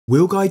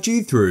We'll guide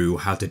you through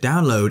how to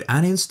download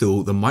and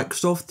install the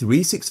Microsoft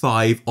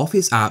 365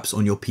 Office apps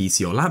on your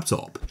PC or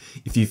laptop.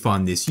 If you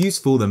find this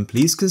useful, then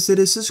please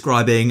consider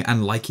subscribing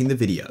and liking the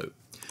video.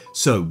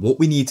 So what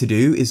we need to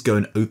do is go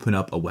and open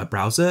up a web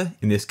browser.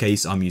 In this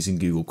case, I'm using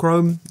Google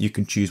Chrome. You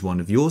can choose one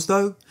of yours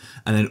though.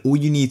 And then all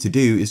you need to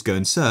do is go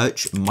and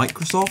search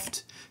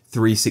Microsoft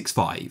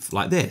 365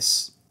 like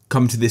this.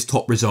 Come to this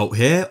top result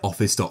here,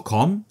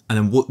 office.com. And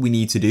then what we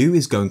need to do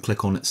is go and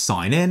click on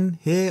sign in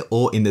here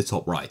or in the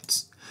top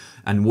right.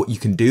 And what you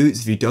can do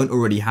is if you don't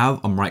already have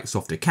a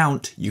Microsoft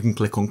account, you can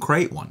click on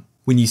create one.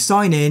 When you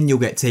sign in, you'll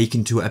get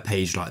taken to a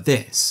page like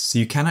this. So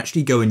you can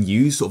actually go and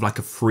use sort of like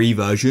a free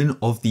version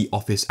of the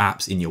Office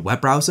apps in your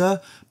web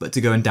browser, but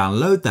to go and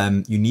download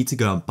them, you need to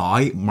go and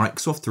buy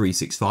Microsoft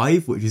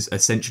 365, which is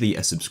essentially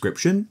a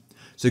subscription.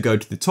 So go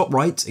to the top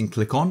right and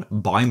click on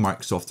buy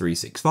Microsoft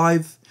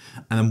 365.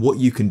 And then what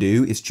you can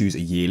do is choose a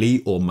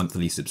yearly or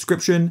monthly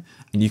subscription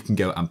and you can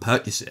go and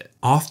purchase it.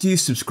 After you've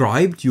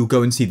subscribed, you'll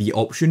go and see the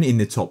option in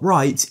the top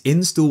right,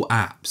 install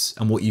apps.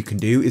 And what you can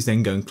do is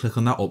then go and click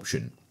on that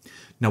option.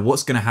 Now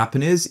what's going to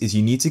happen is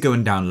you need to go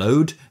and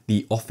download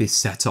the Office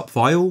setup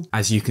file.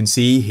 As you can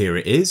see, here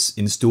it is,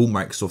 install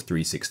Microsoft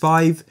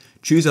 365,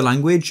 choose a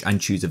language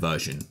and choose a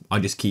version. I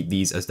just keep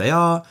these as they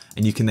are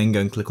and you can then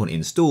go and click on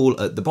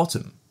install at the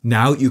bottom.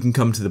 Now you can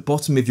come to the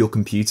bottom of your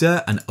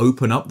computer and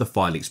open up the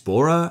File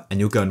Explorer and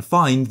you'll go and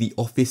find the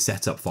Office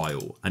setup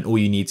file. And all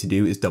you need to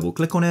do is double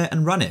click on it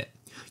and run it.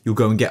 You'll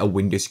go and get a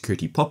Windows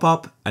security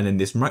pop-up and then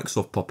this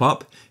Microsoft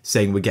pop-up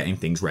saying we're getting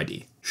things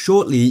ready.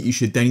 Shortly, you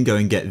should then go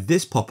and get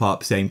this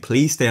pop-up saying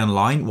please stay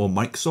online while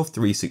Microsoft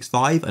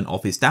 365 and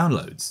Office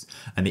downloads.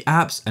 And the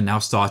apps are now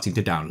starting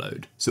to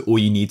download. So all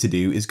you need to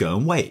do is go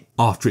and wait.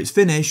 After it's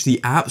finished, the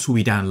apps will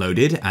be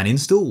downloaded and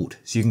installed.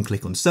 So you can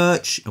click on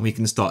search and we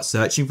can start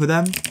searching for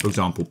them. For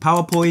example,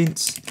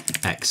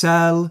 PowerPoint,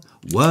 Excel,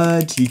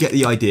 Word, you get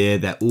the idea,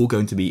 they're all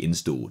going to be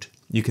installed.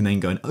 You can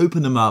then go and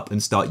open them up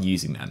and start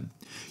using them.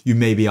 You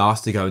may be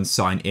asked to go and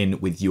sign in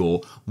with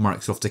your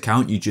Microsoft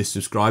account you just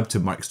subscribed to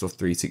Microsoft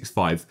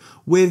 365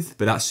 with,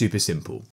 but that's super simple.